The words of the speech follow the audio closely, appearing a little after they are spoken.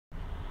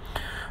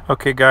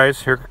Okay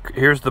guys,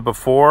 here's the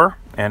before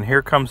and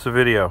here comes the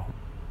video.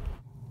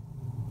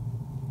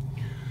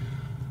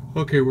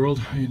 Okay world,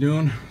 how you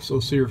doing? So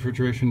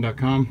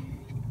OcRefrigeration.com.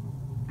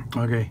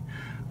 Okay,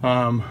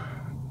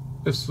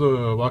 this is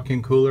a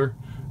walk-in cooler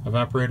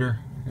evaporator.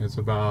 It's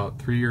about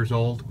 3 years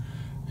old,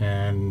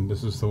 and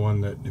this is the one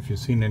that, if you've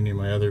seen any of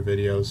my other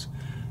videos,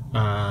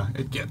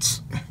 it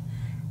gets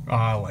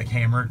like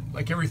hammered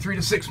like every 3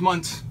 to 6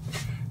 months.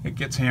 It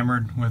gets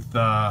hammered with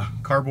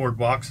cardboard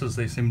boxes.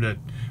 They seem to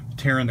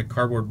tearing the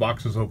cardboard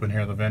boxes open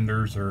here, the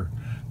vendors or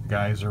the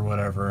guys or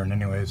whatever, and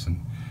anyways, and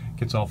it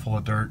gets all full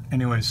of dirt.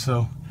 Anyways,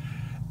 so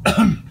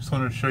just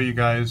wanted to show you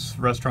guys,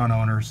 restaurant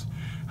owners,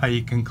 how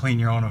you can clean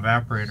your own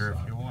evaporator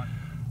if you want.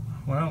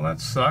 Well,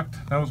 that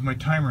sucked. That was my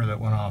timer that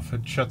went off.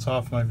 It shuts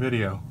off my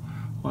video.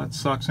 Well, that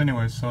sucks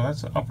anyway. So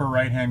that's the upper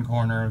right hand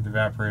corner of the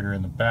evaporator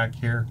in the back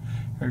here.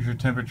 Here's your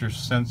temperature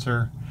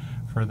sensor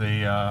for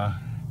the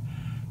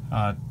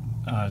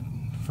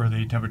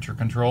temperature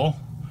control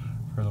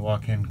for the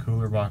walk-in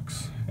cooler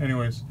box.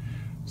 Anyways,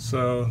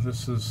 so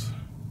this is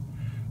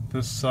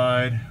this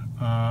side.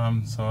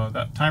 So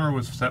that timer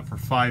was set for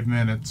 5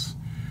 minutes.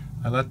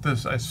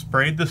 I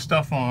sprayed the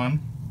stuff on,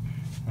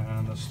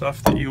 and the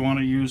stuff that you want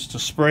to use to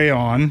spray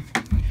on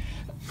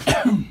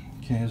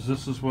okay,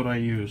 this is what I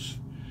use,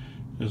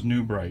 is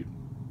nu-brite.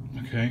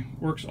 Okay,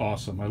 works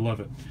awesome. I love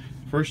it.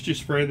 First you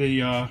spray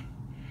the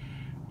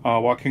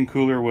walk-in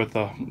cooler with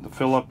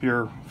fill up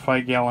your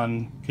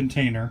 5-gallon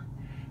container,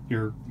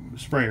 your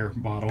sprayer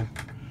bottle,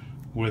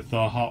 with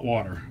hot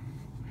water.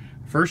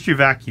 First you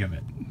vacuum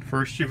it.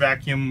 First you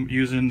vacuum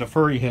using the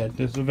furry head.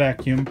 There's a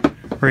vacuum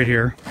right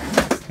here,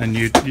 and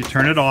you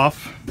turn it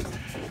off.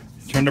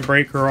 Turn the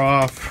breaker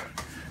off.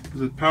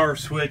 There's a power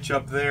switch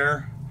up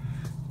there.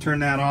 Turn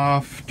that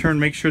off.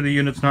 Make sure the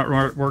unit's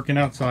not working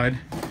outside.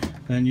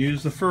 Then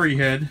use the furry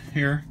head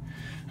here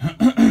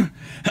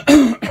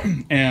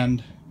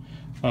and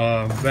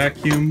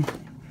vacuum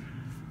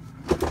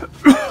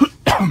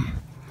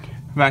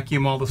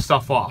vacuum all the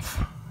stuff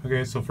off.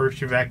 Okay, so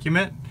first you vacuum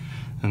it,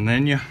 and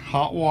then you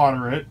hot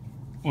water it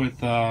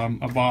with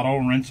a bottle,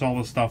 rinse all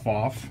the stuff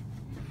off,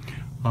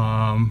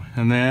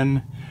 and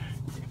then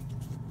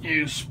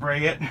you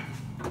spray it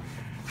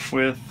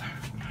with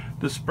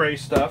the spray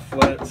stuff.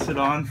 Let it sit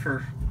on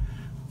for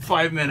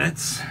 5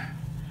 minutes,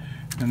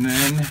 and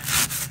then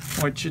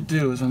what you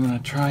do is, I'm going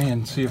to try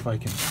and see if I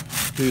can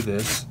do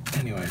this.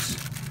 Anyways,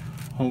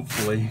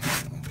 hopefully.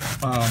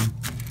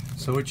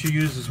 So what you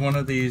use is one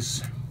of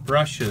these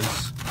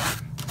brushes,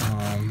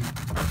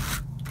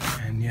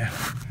 and you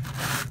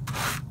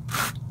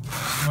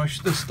smush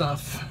the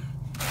stuff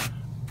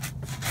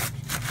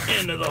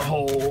into the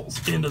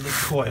holes, into the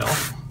coil.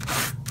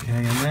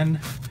 Okay, and then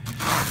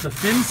the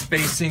fin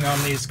spacing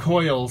on these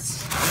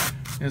coils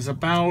is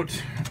about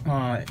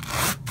 8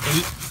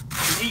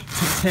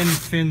 to 10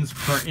 fins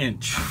per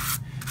inch.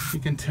 You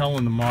can tell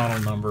in the model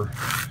number.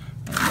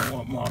 I don't know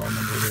what model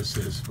number this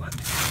is, but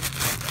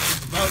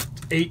about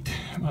 8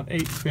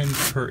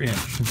 fins per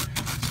inch.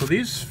 So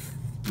this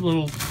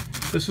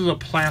is a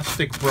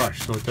plastic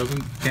brush, so it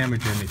doesn't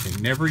damage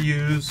anything. Never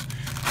use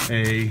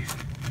a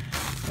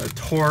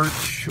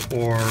torch,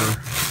 or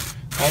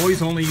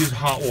always only use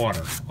hot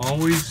water.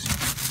 Always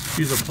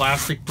use a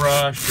plastic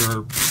brush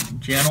or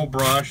gentle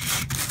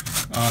brush.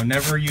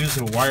 Never use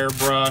a wire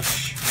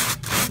brush.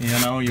 You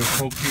know, you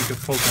can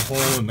poke a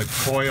hole in the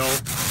coil.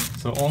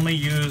 So only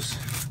use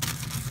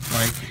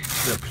like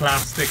the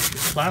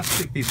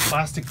these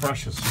plastic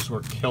brushes. This is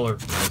where killer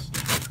is.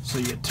 So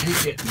you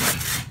take it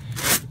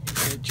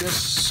and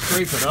just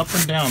scrape it up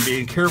and down,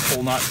 being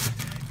careful not,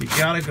 you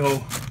gotta go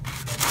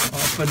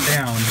up and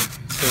down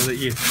so that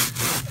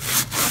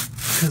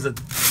because the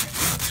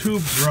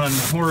tubes run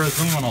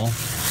horizontal,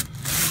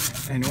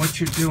 and what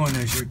you're doing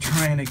is you're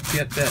trying to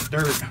get that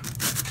dirt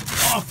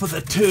off of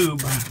the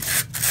tube.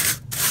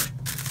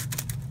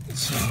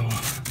 So I'm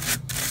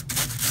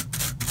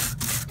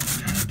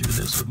trying to do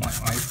this with my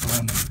iPhone,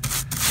 and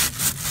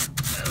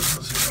this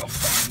is real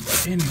fun. But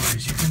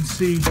anyways, you can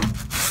see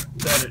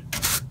that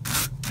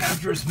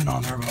after it's been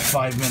on there about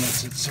 5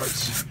 minutes, it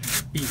starts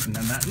eating.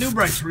 And that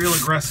nu-brite's real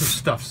aggressive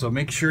stuff, so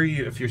make sure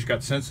if you've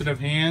got sensitive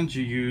hands,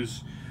 you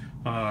use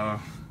the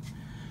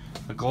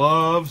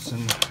gloves.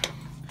 And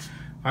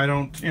I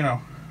don't,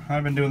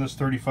 I've been doing this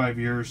 35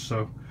 years,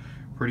 so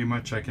pretty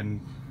much I can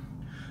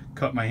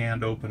cut my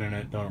hand open and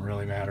it don't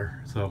really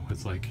matter. So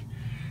it's like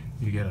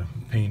you get a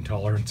pain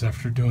tolerance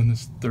after doing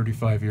this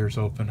 35 years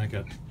open. I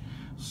got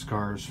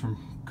scars from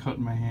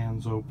cutting my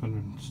hands open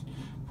and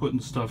putting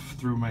stuff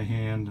through my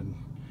hand, and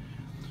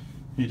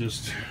you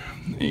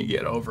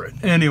get over it.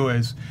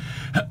 Anyways,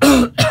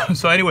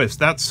 that's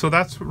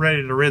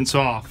ready to rinse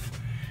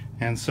off,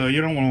 and so you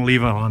don't want to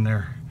leave it on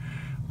there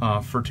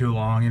for too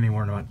long, any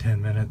more than about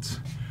 10 minutes.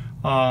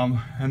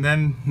 And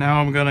then now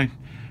I'm gonna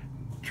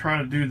try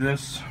to do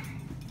this.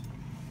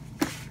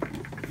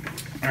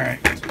 All right,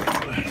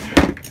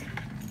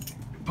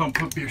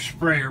 pump up your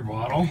sprayer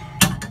bottle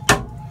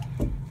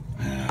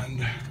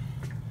and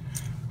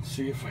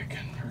see if I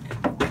can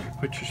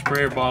put your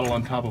sprayer bottle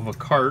on top of a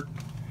cart.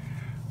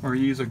 or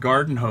use a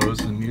garden hose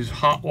and use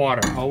hot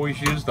water.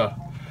 Always use the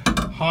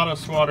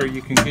hottest water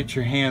you can get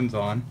your hands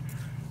on.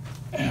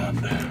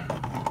 And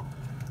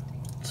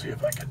let's see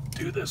if I can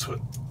do this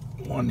with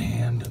one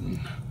hand and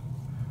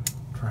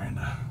trying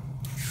to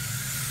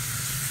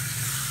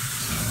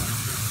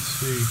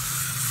see.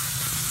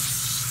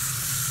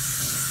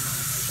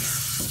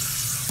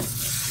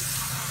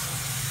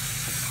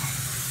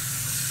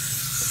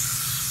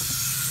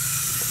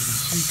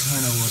 See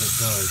kind of what it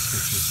does,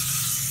 which is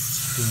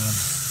doing.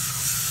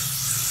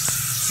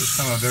 First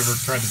time I've ever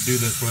tried to do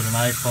this with an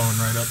iPhone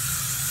right up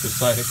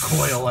beside a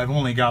coil. I've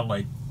only got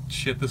like,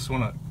 shit, this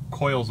one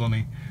coil's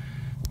only,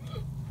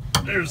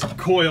 there's a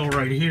coil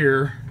right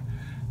here,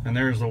 and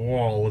there's the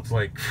wall. It's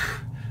like,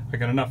 I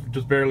got enough,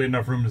 just barely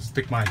enough room to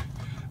stick my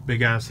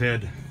big ass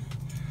head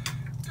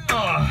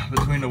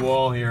between the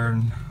wall here,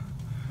 and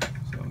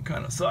so it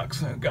kind of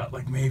sucks. I've got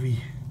like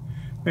maybe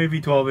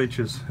 12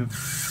 inches.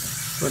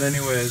 But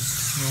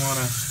anyways, you want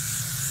to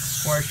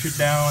wash it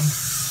down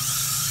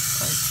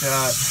like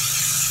that,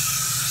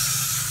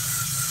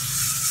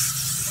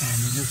 and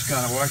you just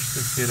got to wash the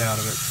shit out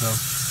of it. So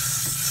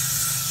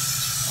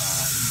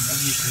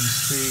as you can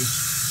see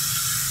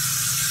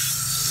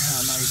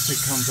how nice it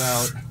comes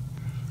out.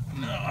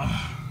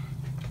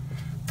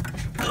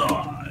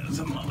 There's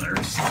a mother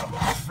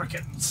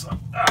freaking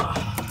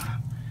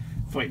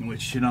fighting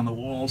with shit on the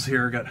walls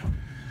here. Got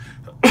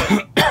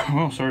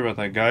oh, sorry about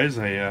that, guys.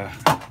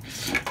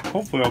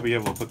 Hopefully I'll be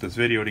able to put this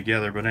video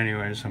together, but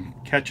anyways, I'm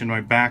catching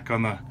my back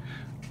on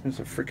there's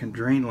a freaking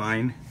drain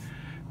line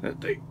that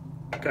the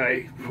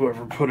guy,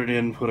 whoever put it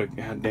in, put a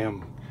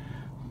goddamn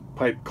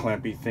pipe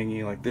clampy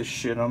thingy like this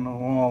shit on the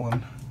wall,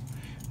 and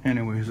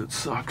anyways, it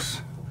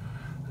sucks.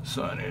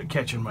 So I'm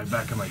catching my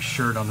back of my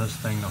shirt on this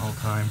thing the whole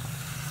time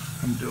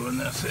I'm doing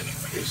this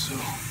anyway, so,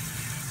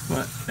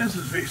 but this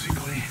is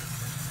basically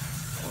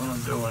what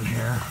I'm doing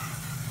here.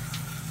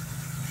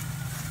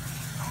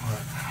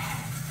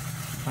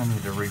 I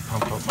need to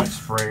re-pump up my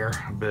sprayer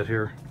a bit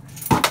here.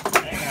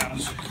 Hang on.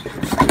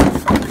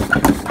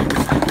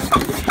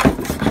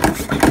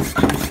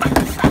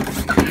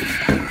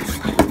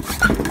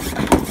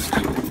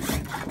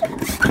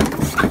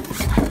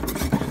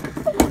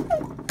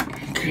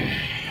 Okay.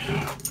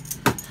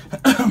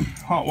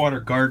 Hot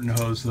water garden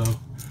hose, though,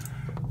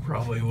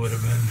 probably would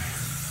have been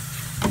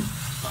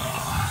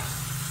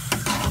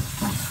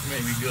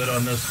maybe good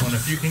on this one.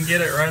 If you can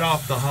get it right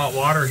off the hot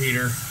water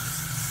heater,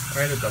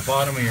 right at the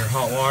bottom of your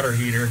hot water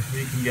heater,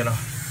 you can get a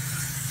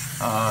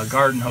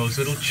garden hose.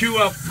 It'll chew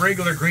up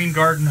regular green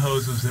garden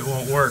hoses. It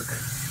won't work.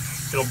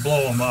 It'll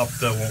blow them up.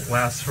 That won't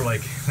last for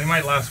like, they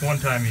might last one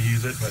time you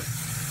use it, but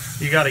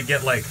you got to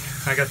get like,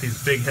 I got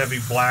these big heavy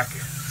black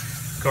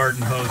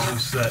garden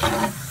hoses that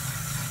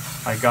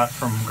I got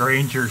from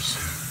Granger's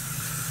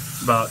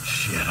about,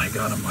 shit, I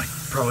got them like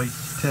probably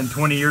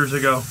 10-20 years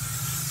ago.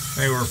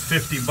 They were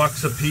 50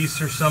 bucks a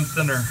piece or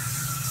something, or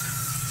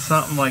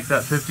something like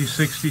that. 50,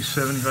 60,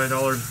 $75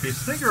 a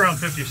piece. I think around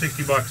 50,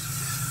 60 bucks.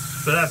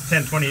 But that's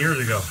 10-20 years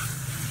ago.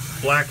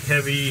 Black,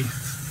 heavy,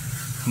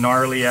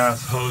 gnarly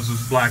ass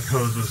hoses, black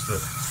hoses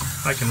that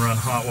I can run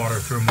hot water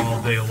through them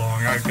all day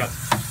long. I got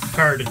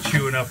tired of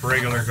chewing up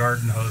regular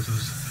garden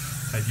hoses.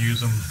 I'd use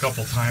them a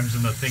couple times,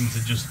 and the things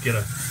would just get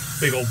a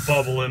big old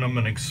bubble in them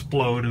and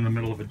explode in the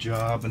middle of a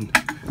job and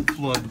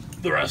flood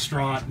the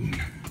restaurant.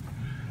 And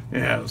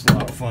yeah, it was a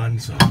lot of fun.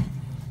 So,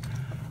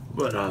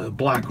 but the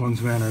black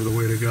ones, man, are the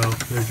way to go.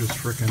 They're just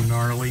freaking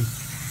gnarly.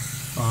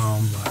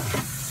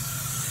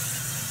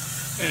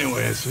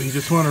 Anyway, so you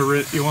just want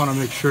to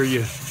make sure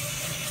you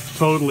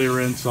totally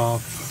rinse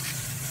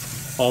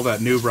off all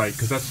that nu-brite,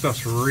 because that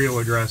stuff's real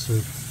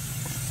aggressive,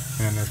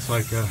 and it's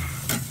like a,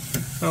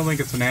 I don't think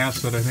it's an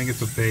acid, I think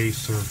it's a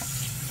base or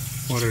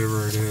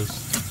whatever it is.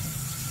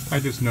 I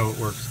just know it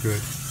works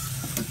good.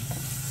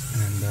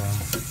 And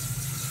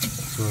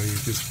so you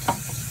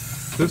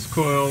just, this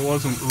coil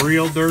wasn't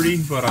real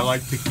dirty, but I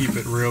like to keep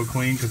it real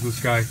clean, because this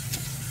guy,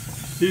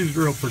 he's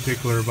real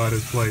particular about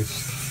his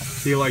place.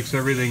 He likes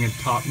everything in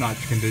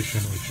top-notch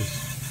condition, which is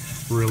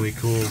really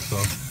cool. So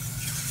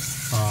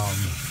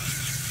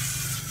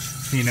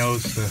he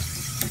knows the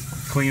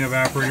clean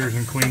evaporators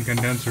and clean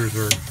condensers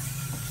are,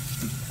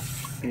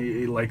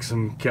 he likes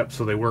them kept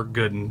so they work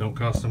good and don't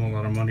cost him a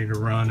lot of money to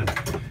run, and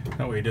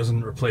that way he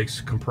doesn't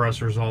replace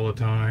compressors all the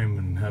time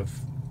and have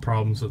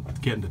problems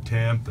with getting to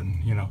temp.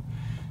 And you know,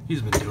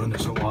 he's been doing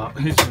this a lot.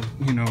 He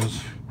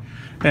knows.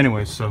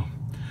 Anyways, so,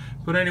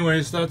 but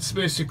anyways, that's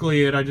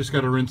basically it. I just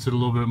got to rinse it a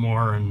little bit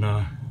more, and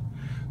so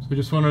I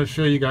just wanted to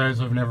show you guys.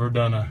 I've never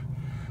done a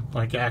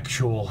like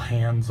actual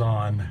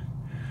hands-on,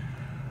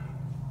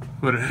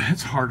 but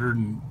it's harder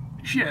than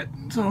shit.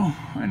 So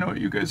I know what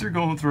you guys are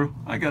going through.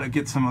 I got to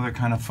get some other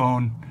kind of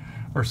phone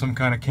or some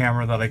kind of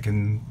camera that I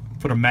can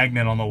put a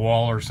magnet on the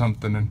wall or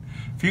something. And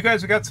if you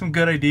guys have got some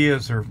good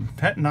ideas, or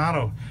Pet and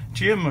Auto,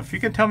 Jim, if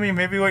you can tell me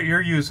maybe what you're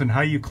using,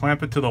 how you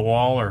clamp it to the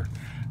wall, or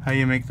how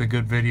you make the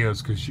good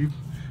videos, because you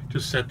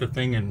just set the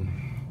thing and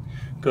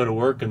go to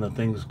work and the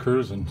thing's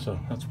cruising. So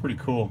that's pretty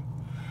cool.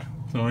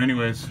 So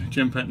anyways,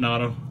 Jim, Pet and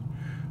Auto.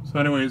 So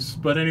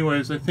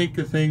anyways, I think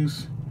the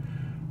thing's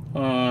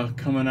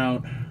coming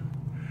out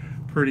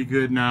pretty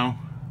good now.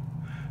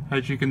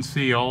 As you can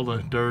see, all the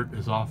dirt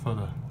is off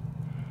of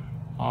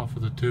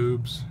the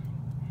tubes,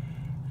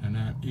 and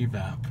that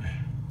evap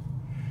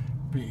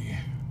be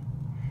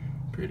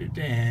pretty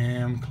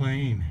damn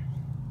clean.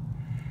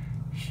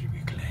 Should be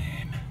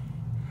clean.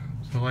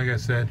 So like I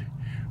said,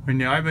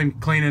 I've been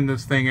cleaning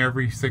this thing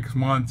every 6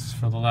 months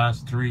for the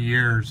last 3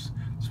 years.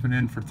 It's been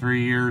in for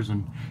 3 years,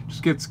 and I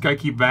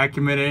keep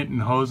vacuuming it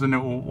and hosing it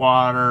with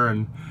water.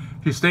 And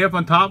if you stay up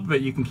on top of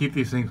it, you can keep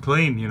these things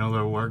clean. You know,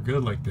 they'll work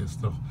good like this.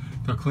 They'll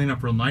clean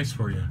up real nice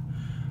for you.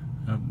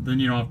 Then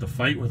you don't have to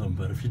fight with them.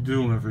 But if you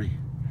do them every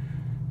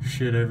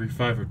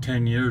 5 or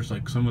 10 years,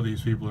 like some of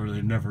these people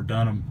they've never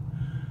done them,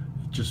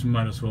 you just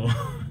might as well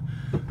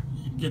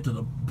get to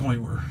the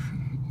point where,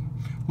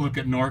 look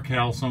at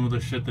NorCal, some of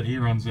the shit that he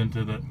runs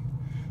into that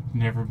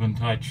never been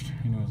touched.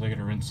 You know, I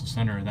gotta rinse the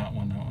center of that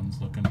one. That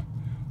one's looking,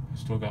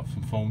 still got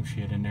some foam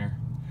shit in there.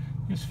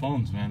 These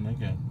phones, man, they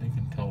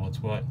can tell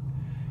what's what.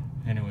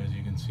 Anyways,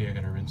 you can see I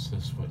gotta rinse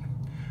this, but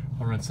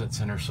I'll rinse that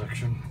center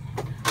section.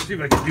 See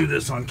if I can do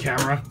this on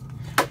camera.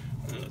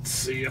 Let's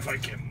see if I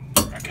can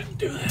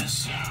do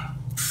this. I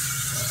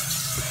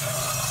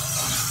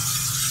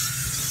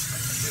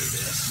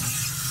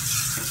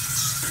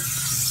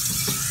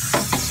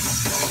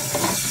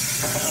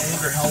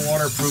wonder how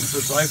waterproof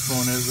this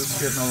iPhone is. It's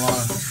getting a lot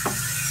of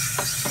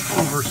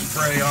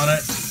overspray on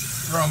it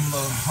from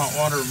the hot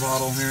water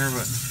bottle here,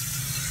 but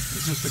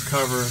it's just a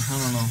cover. I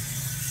don't know.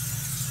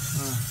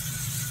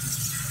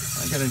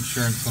 I got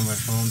insurance on my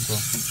phone, so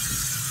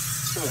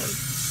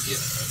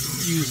yeah,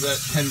 use that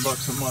 $10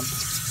 a month.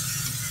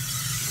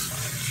 My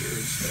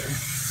insurance there.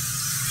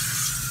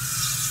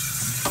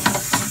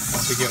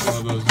 To get one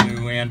of those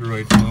new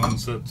Android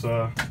phones that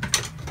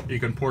you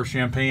can pour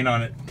champagne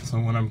on it. So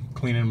when I'm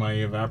cleaning my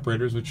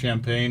evaporators with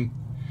champagne,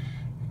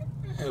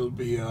 it'll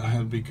be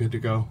good to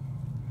go.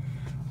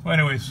 Well,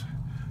 anyways,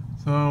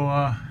 so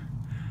I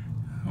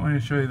want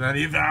to show you that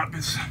evap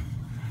is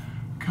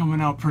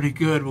coming out pretty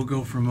good. We'll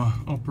go from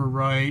upper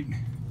right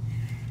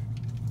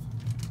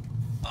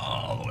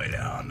all the way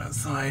down the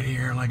side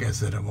here. Like I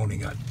said, I've only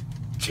got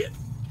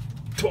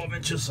 12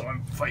 inches, so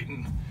I'm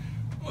fighting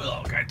with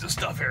all kinds of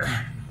stuff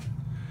here.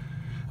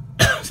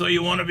 So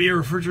you want to be a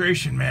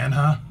refrigeration man,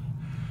 huh?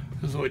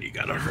 This is what you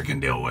gotta freaking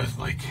deal with.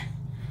 Like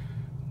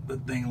the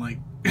thing, like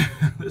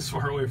this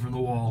far away from the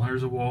wall.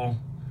 There's a wall,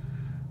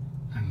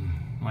 and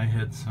my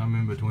head's, I'm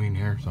in between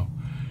here. So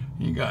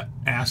you got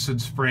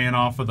acid spraying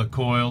off of the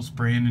coil,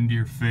 spraying into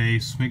your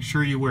face. Make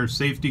sure you wear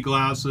safety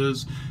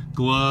glasses,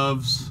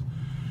 gloves,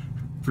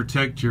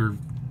 protect your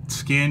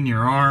skin,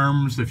 your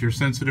arms. If you're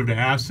sensitive to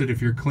acid,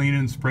 if you're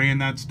cleaning, spraying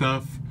that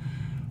stuff,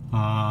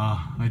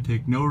 I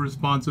take no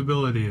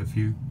responsibility if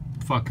you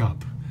fuck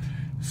up.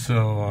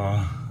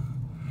 So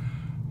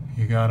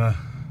you gotta,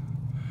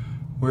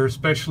 we're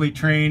specially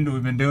trained.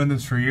 We've been doing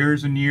this for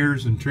years and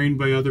years, and trained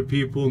by other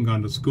people, and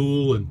gone to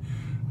school, and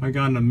I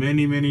gone to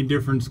many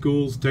different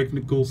schools,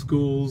 technical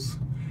schools,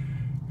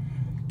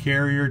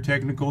 carrier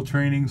technical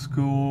training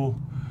school,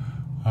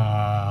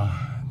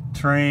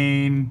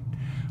 train,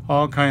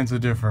 all kinds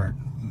of different,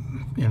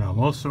 you know,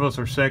 most of us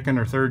are second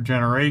or third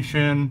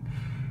generation.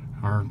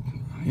 Our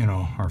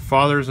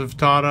fathers have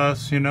taught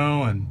us, you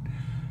know, and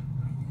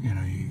you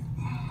know, you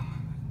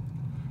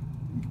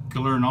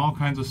can learn all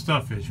kinds of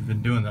stuff as you've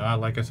been doing that.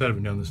 Like I said, I've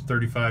been doing this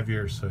 35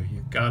 years, so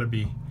you gotta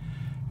be,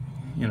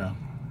 you know,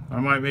 I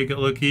might make it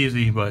look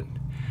easy, but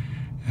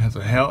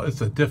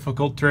it's a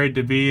difficult trade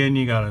to be in.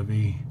 You gotta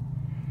be,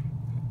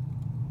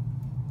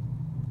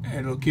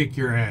 it'll kick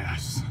your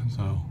ass.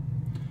 So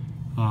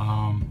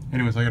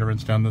anyways, I gotta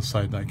rinse down this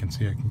side. I can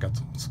see I got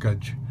some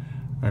scudge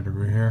right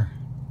over here.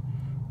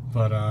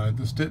 But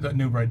that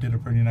nu-brite did a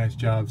pretty nice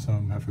job, so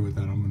I'm happy with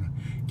that. I'm gonna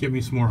get me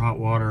some more hot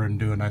water and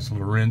do a nice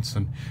little rinse.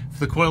 And if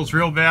the coil's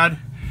real bad,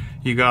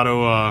 you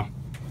gotta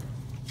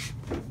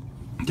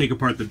take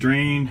apart the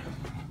drain.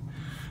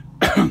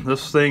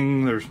 This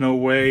thing, there's no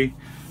way.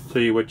 So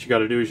what you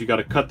gotta do is you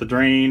gotta cut the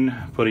drain,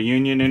 put a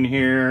union in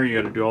here.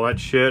 You gotta do all that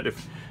shit.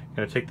 If you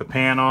gotta take the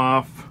pan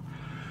off,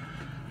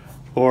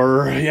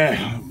 or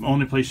yeah,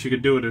 only place you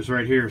could do it is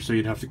right here. So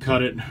you'd have to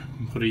cut it,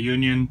 put a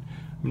union.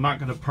 I'm not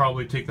going to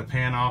probably take the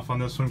pan off on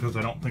this one because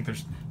I don't think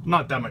there's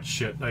not that much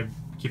shit. I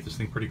keep this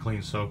thing pretty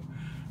clean, so.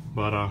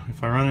 But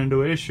if I run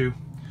into an issue,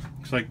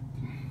 looks like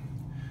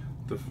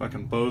the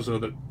fucking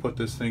bozo that put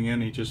this thing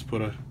in, he just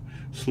put a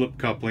slip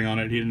coupling on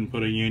it. He didn't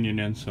put a union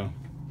in, so.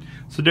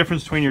 It's the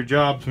difference between your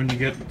jobs. When you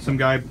get some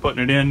guy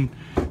putting it in,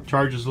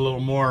 charges a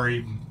little more,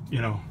 he,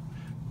 you know,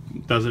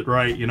 does it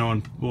right, you know,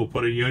 and we'll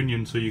put a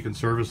union so you can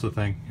service the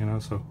thing, you know,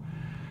 so.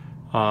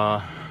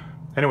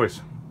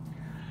 Anyways.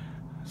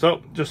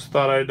 So, just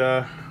thought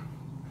I'd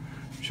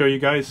show you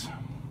guys.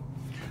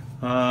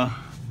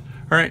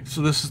 Alright,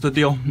 so this is the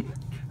deal.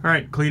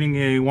 Alright, cleaning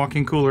a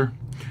walk-in cooler.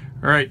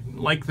 Alright,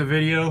 like the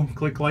video.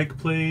 Click like,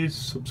 please.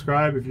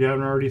 Subscribe if you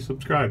haven't already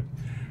subscribed.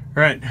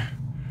 Alright,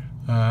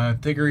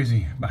 take her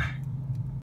easy. Bye.